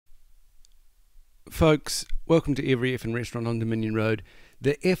folks, welcome to every effing restaurant on Dominion Road.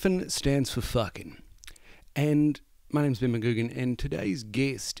 The effing stands for fucking. And my name's Ben McGugan, and today's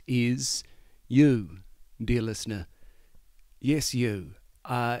guest is you, dear listener. Yes, you.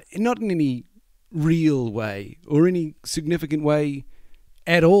 Not in any real way or any significant way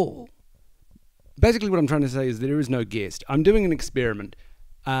at all. Basically what I'm trying to say is there is no guest. I'm doing an experiment.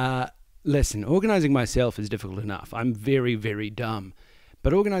 Listen, organising myself is difficult enough. I'm very, very dumb.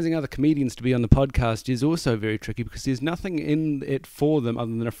 But organising other comedians to be on the podcast is also very tricky because there's nothing in it for them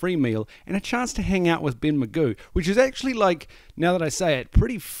other than a free meal and a chance to hang out with Ben Magoo, which is actually, like, now that I say it,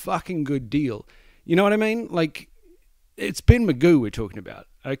 pretty fucking good deal. You know what I mean? Like, it's Ben Magoo we're talking about,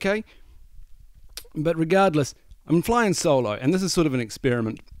 okay? But regardless, I'm flying solo, and this is sort of an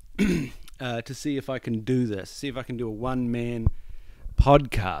experiment to see if I can do this, see if I can do a one-man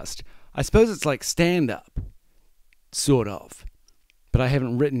podcast. I suppose it's like stand-up, sort of. But I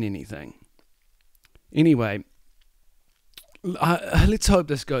haven't written anything. Anyway, let's hope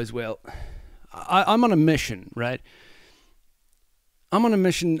this goes well. I'm on a mission, right? I'm on a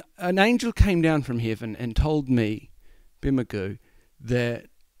mission. An angel came down from heaven and told me, Ben Magoo, that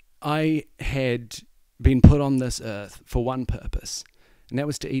I had been put on this earth for one purpose, and that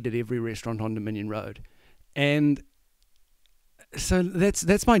was to eat at every restaurant on Dominion Road. And so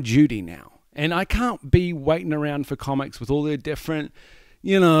that's my duty now. And I can't be waiting around for comics with all their different,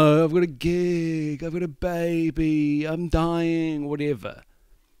 I've got a gig, I've got a baby, I'm dying, whatever.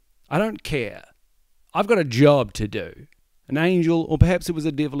 I don't care. I've got a job to do. An angel, or perhaps it was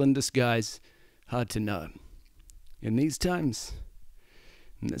a devil in disguise. Hard to know. In these times,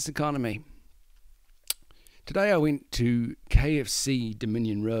 in this economy. Today I went to KFC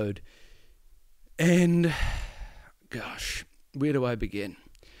Dominion Road. And, gosh, where do I begin?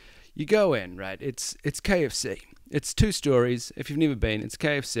 You go in, right? It's KFC. It's 2 stories. If you've never been, it's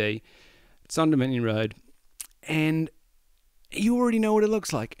KFC. It's on Dominion Road. And you already know what it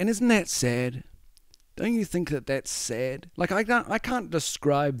looks like. And isn't that sad? Don't you think that that's sad? Like, I can't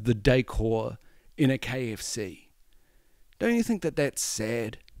describe the decor in a KFC. Don't you think that that's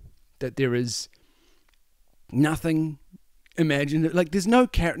sad? That there is nothing imagined. Like, there's no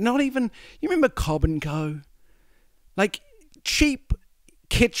character. Not even, you remember Cobb & Co? Like, cheap,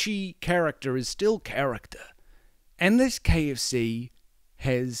 kitschy character is still character. And this KFC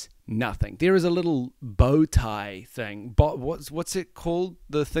has nothing. There is a little bow tie thing. What's it called?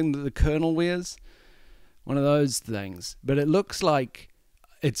 The thing that the Colonel wears? One of those things. But it looks like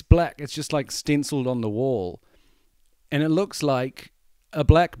it's black. It's just like stenciled on the wall. And it looks like a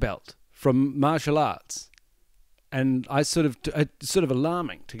black belt from martial arts. And it's sort of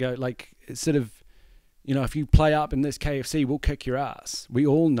alarming to go, like, it's sort of, if you play up in this KFC, we'll kick your ass. We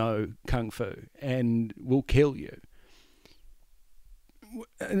all know Kung Fu, and we'll kill you.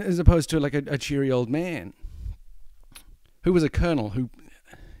 As opposed to, like, a cheery old man who was a colonel who,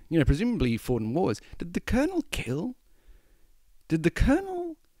 presumably fought in wars. Did the colonel kill?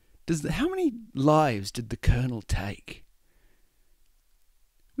 How many lives did the colonel take?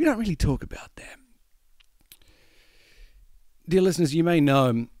 We don't really talk about that. Dear listeners, you may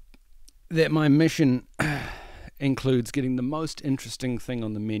know that my mission includes getting the most interesting thing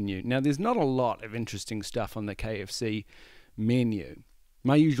on the menu. Now, there's not a lot of interesting stuff on the KFC menu.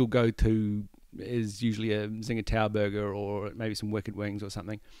 My usual go-to is usually a Zinger Tower burger or maybe some Wicked Wings or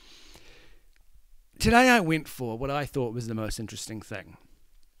something. Today I went for what I thought was the most interesting thing,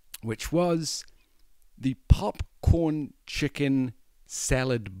 which was the popcorn chicken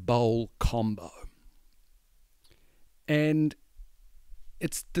salad bowl combo. And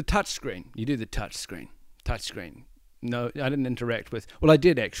it's the touchscreen. You do the touchscreen. No, I didn't interact with... Well, I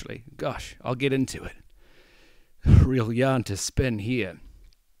did, actually. Gosh, I'll get into it. Real yarn to spin here.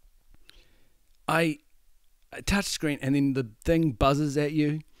 I touchscreen, and then the thing buzzes at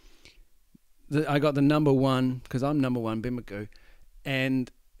you. I got the number 1, because I'm number 1, Ben Magoo. And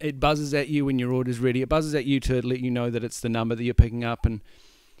it buzzes at you when your order's ready. It buzzes at you to let you know that it's the number that you're picking up. And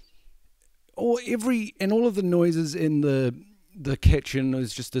all of the noises in the kitchen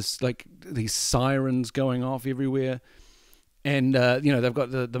is just this, like, these sirens going off everywhere. And, they've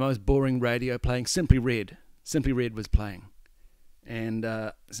got the most boring radio playing. Simply Red was playing. And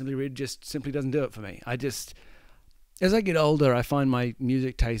Simply Red just simply doesn't do it for me. As I get older, I find my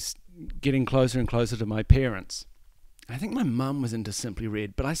music taste getting closer and closer to my parents. I think my mum was into Simply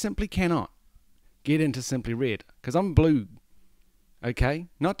Red, but I simply cannot get into Simply Red, because I'm blue. Okay?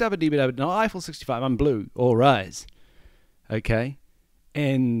 Not Dabba Dibba Dabba, not Eiffel 65, I'm blue. All rise. Okay?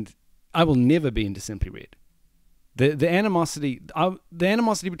 And I will never be into Simply Red. The animosity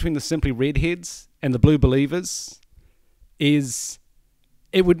between the Simply Redheads and the Blue Believers is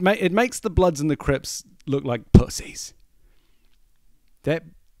it makes the Bloods and the Crips look like pussies. That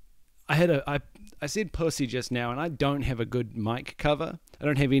I said pussy just now, and I don't have a good mic cover. I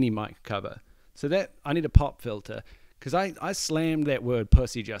don't have any mic cover, so that I need a pop filter, because I slammed that word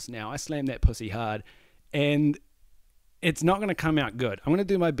pussy just now. I slammed that pussy hard, and it's not going to come out good. I'm going to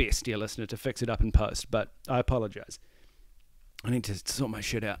do my best, dear listener, to fix it up in post, but I apologize. I need to sort my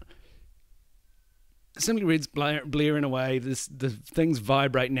shit out. Simply Red's blaring away. The thing's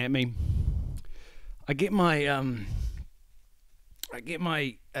vibrating at me. I get my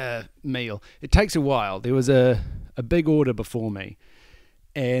meal. It takes a while. There was a big order before me,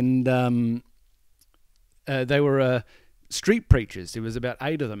 and they were street preachers. There was about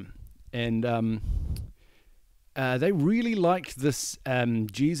 8 of them, and they really liked this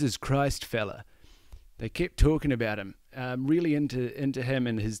Jesus Christ fella. They kept talking about him, really into him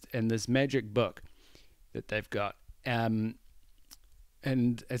and this magic book that they've got, and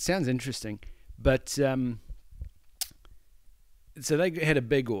it sounds interesting, but so they had a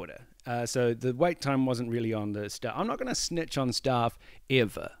big order. So the wait time wasn't really on the staff. I'm not going to snitch on staff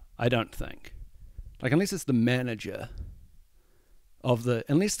ever, I don't think. Like, unless it's the manager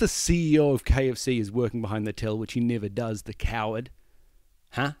unless the CEO of KFC is working behind the till, which he never does, the coward.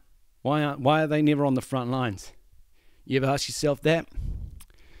 Huh? Why are they never on the front lines? You ever ask yourself that?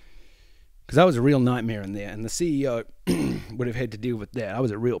 Because I was a real nightmare in there, and the CEO would have had to deal with that. I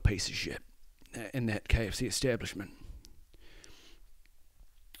was a real piece of shit in that KFC establishment.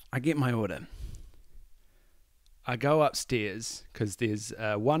 I get my order. I go upstairs, because there's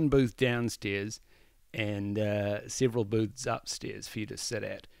one booth downstairs and several booths upstairs for you to sit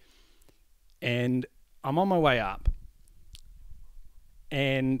at. And I'm on my way up,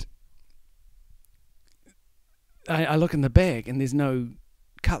 and I look in the bag, and there's no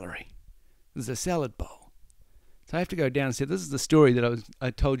cutlery. There's a salad bowl. So I have to go downstairs. This is the story that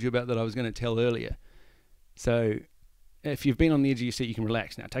I told you about that I was going to tell earlier. So if you've been on the edge of your seat, you can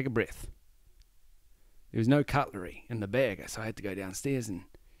relax now. Take a breath. There was no cutlery in the bag, so I had to go downstairs and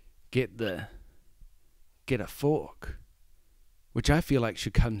get a fork, which I feel like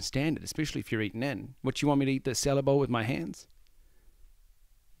should come standard, especially if you're eating in. What, you want me to eat the salad bowl with my hands?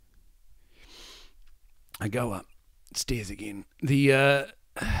 I go upstairs again. The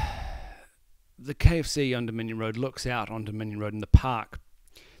KFC on Dominion Road looks out on Dominion Road in the park.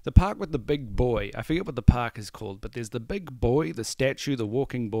 The park with the big boy. I forget what the park is called, but there's the big boy, the statue, the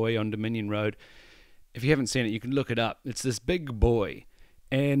walking boy on Dominion Road. If you haven't seen it, you can look it up. It's this big boy,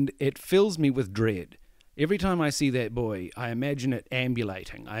 and it fills me with dread. Every time I see that boy, I imagine it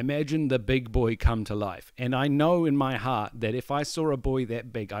ambulating. I imagine the big boy come to life. And I know in my heart that if I saw a boy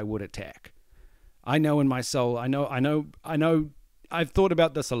that big, I would attack. I know in my soul, I know, I've thought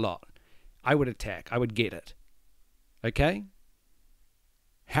about this a lot. I would attack. I would get it. Okay?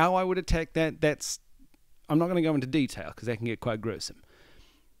 How I would attack that's... I'm not going to go into detail because that can get quite gruesome.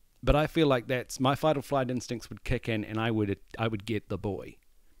 But I feel like my fight or flight instincts would kick in, and I would get the boy.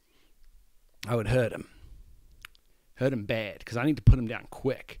 I would hurt him. Hurt him bad, because I need to put him down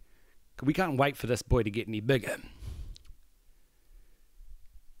quick. We can't wait for this boy to get any bigger.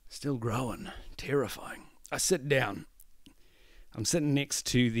 Still growing. Terrifying. I sit down. I'm sitting next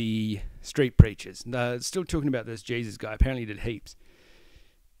to the street preachers. Still talking about this Jesus guy. Apparently he did heaps.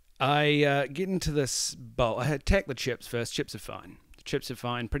 I get into this bowl. I attack the chips first. Chips are fine. The chips are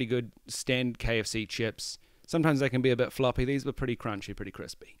fine. Pretty good standard KFC chips. Sometimes they can be a bit floppy. These were pretty crunchy, pretty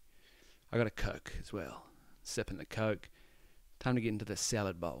crispy. I got a Coke as well. Sipping the Coke. Time to get into this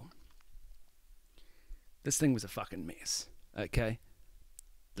salad bowl. This thing was a fucking mess. Okay?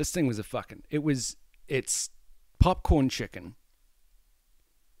 This thing was it's popcorn chicken,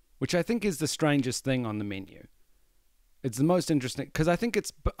 which I think is the strangest thing on the menu. It's the most interesting, because I think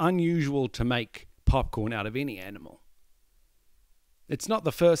it's unusual to make popcorn out of any animal. It's not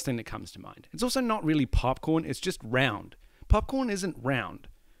the first thing that comes to mind. It's also not really popcorn, it's just round. Popcorn isn't round.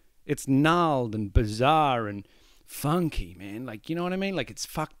 It's gnarled and bizarre and funky, man. Like, you know what I mean? Like, it's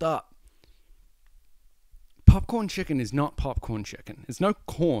fucked up. Popcorn chicken is not popcorn chicken. It's no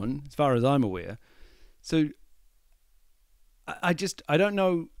corn, as far as I'm aware. So, I don't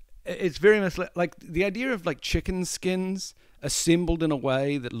know. It's very much like the idea of like chicken skins assembled in a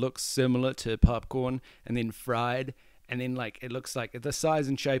way that looks similar to popcorn and then fried, and then like it looks like the size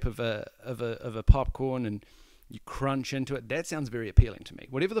and shape of a popcorn, and you crunch into it. That sounds very appealing to me.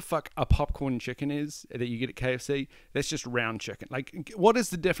 Whatever the fuck a popcorn chicken is that you get at KFC, that's just round chicken. Like, what is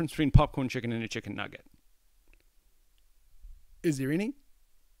the difference between popcorn chicken and a chicken nugget? Is there any?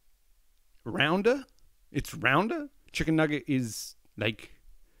 Rounder? It's rounder? Chicken nugget is like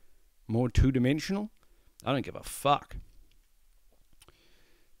more two-dimensional? I don't give a fuck.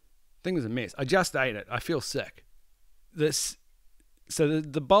 Thing was a mess. I just ate it. I feel sick. So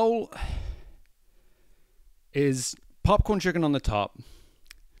the bowl is popcorn chicken on the top,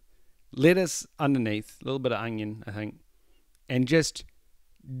 lettuce underneath, a little bit of onion, I think, and just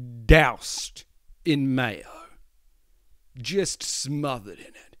doused in mayo. Just smothered in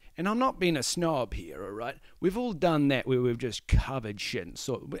it. And I'm not being a snob here, all right? We've all done that where we've just covered shit and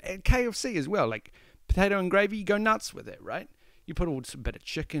salt. At KFC as well, like potato and gravy, you go nuts with it, right? You put a bit of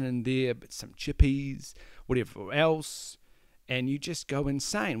chicken in there, but some chippies, whatever else, and you just go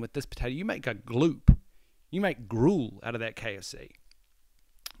insane with this potato. You make a gloop. You make gruel out of that KFC.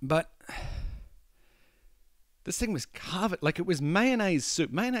 But this thing was covered, like it was mayonnaise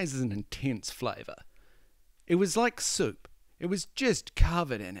soup. Mayonnaise is an intense flavor. It was like soup. It was just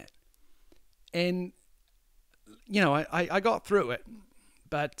covered in it. And, you know, I got through it.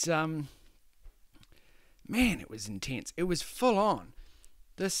 But, man, it was intense. It was full on.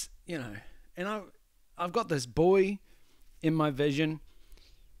 This, you know, and I've got this boy in my vision.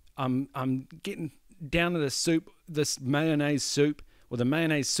 I'm getting down to the soup, this mayonnaise soup, or the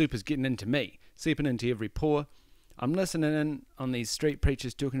mayonnaise soup is getting into me, seeping into every pore. I'm listening in on these street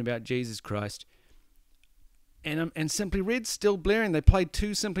preachers talking about Jesus Christ. And Simply Red's still blaring. They played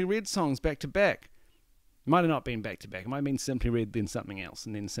 2 Simply Red songs back to back. Might have not been back to back. It might have been Simply Red, then something else,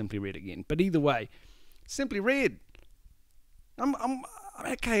 and then Simply Red again. But either way, Simply Red. I'm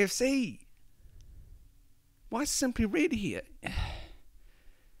at KFC. Why is Simply Red here?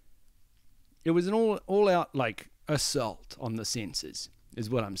 It was an all out like assault on the senses, is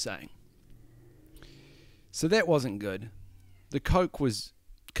what I'm saying. So that wasn't good. The Coke was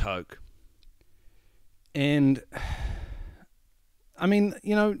Coke. And, I mean,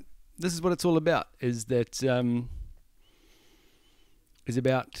 you know, this is what it's all about, is that, is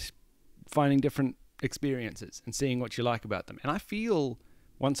about finding different experiences and seeing what you like about them. And I feel,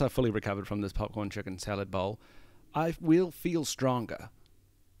 once I've fully recovered from this popcorn chicken salad bowl, I will feel stronger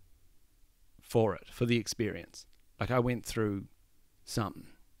for it, for the experience. Like I went through something.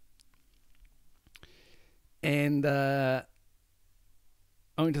 And,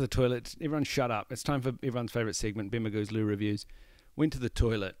 I went to the toilet. Everyone shut up. It's time for everyone's favourite segment, Ben Magoo's Loo Reviews. Went to the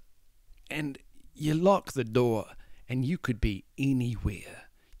toilet. And you lock the door. And you could be anywhere.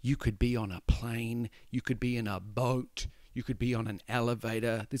 You could be on a plane. You could be in a boat. You could be on an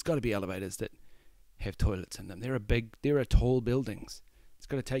elevator. There's got to be elevators that have toilets in them. There are tall buildings. It's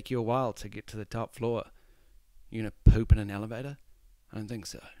got to take you a while to get to the top floor. You gonna poop in an elevator? I don't think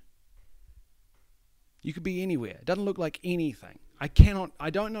so. You could be anywhere. It doesn't look like anything. I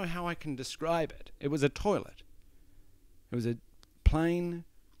don't know how I can describe it. It was a toilet. It was a plain,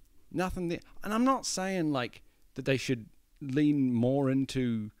 nothing there. And I'm not saying like that they should lean more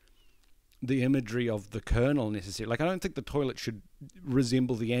into the imagery of the Colonel necessarily. Like I don't think the toilet should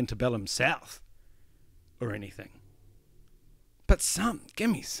resemble the antebellum South or anything. But give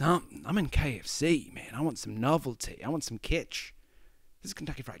me something. I'm in KFC, man. I want some novelty. I want some kitsch. This is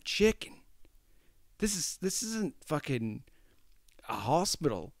Kentucky Fried Chicken. This isn't fucking a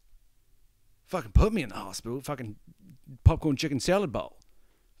hospital. Fucking put me in the hospital. Fucking popcorn chicken salad bowl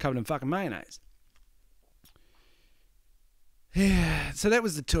covered in fucking mayonnaise. Yeah, so that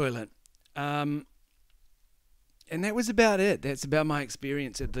was the toilet. And that was about it. That's about my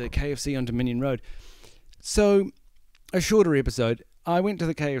experience at the KFC on Dominion Road. So, a shorter episode. I went to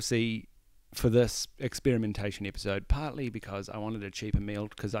the KFC for this experimentation episode, partly because I wanted a cheaper meal,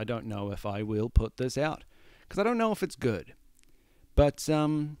 because I don't know if I will put this out, because I don't know if it's good. But,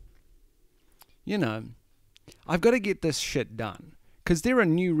 you know, I've got to get this shit done, because there are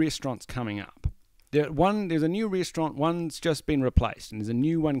new restaurants coming up. There's a new restaurant, one's just been replaced, and there's a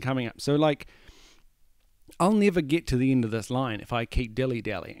new one coming up. So, like, I'll never get to the end of this line if I keep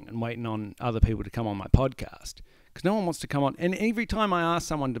dilly-dallying and waiting on other people to come on my podcast. Because no one wants to come on. And every time I ask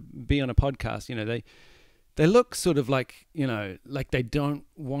someone to be on a podcast, you know, they look sort of like, you know, like they don't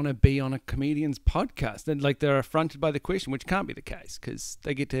want to be on a comedian's podcast. They're affronted by the question, which can't be the case, because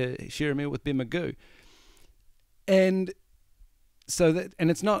they get to share a meal with Ben Magoo. And so and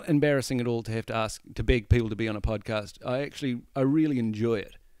it's not embarrassing at all to have to beg people to be on a podcast. I really enjoy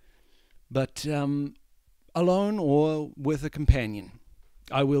it. But alone or with a companion,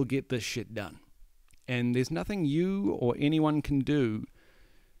 I will get this shit done. And there's nothing you or anyone can do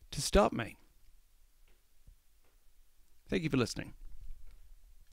to stop me. Thank you for listening.